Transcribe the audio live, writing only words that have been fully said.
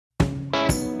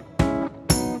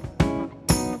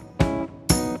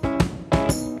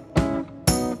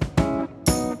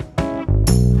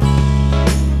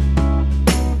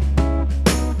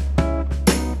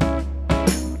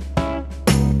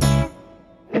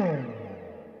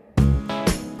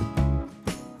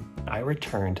I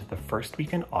returned the first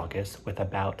week in August with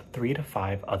about 3 to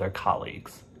 5 other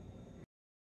colleagues.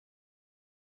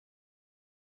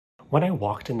 When I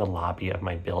walked in the lobby of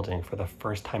my building for the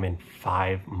first time in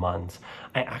 5 months,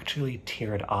 I actually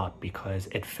teared up because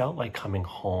it felt like coming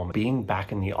home. Being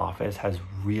back in the office has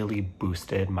really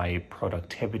boosted my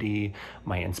productivity,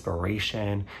 my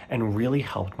inspiration, and really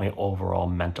helped my overall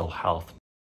mental health.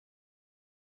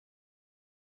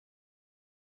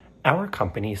 Our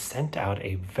company sent out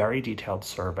a very detailed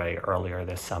survey earlier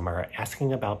this summer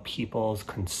asking about people's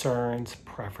concerns,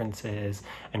 preferences,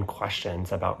 and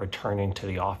questions about returning to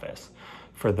the office.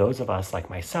 For those of us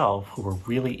like myself who were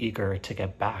really eager to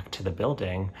get back to the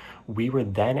building, we were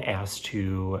then asked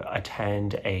to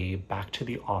attend a back to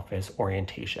the office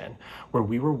orientation where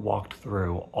we were walked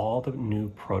through all the new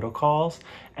protocols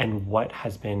and what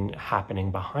has been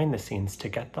happening behind the scenes to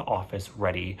get the office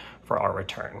ready for our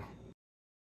return.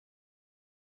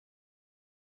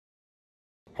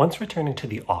 Once returning to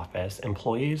the office,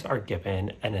 employees are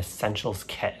given an essentials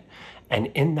kit, and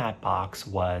in that box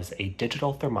was a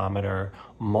digital thermometer,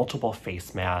 multiple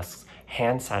face masks,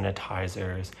 hand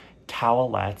sanitizers,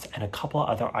 towelettes, and a couple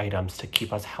other items to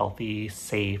keep us healthy,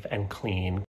 safe, and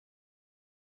clean.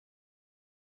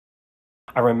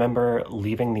 I remember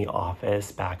leaving the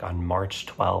office back on March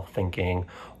 12th thinking,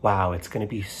 wow, it's going to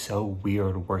be so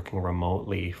weird working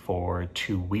remotely for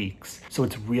 2 weeks. So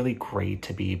it's really great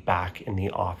to be back in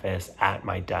the office at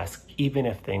my desk, even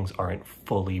if things aren't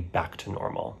fully back to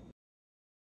normal.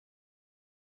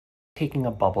 Taking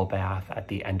a bubble bath at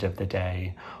the end of the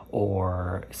day,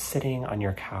 or sitting on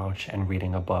your couch and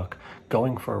reading a book,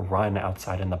 going for a run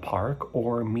outside in the park,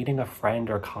 or meeting a friend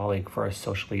or colleague for a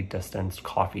socially distanced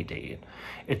coffee date.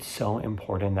 It's so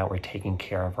important that we're taking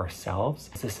care of ourselves.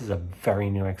 This is a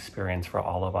very new experience for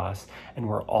all of us, and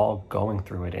we're all going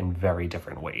through it in very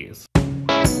different ways.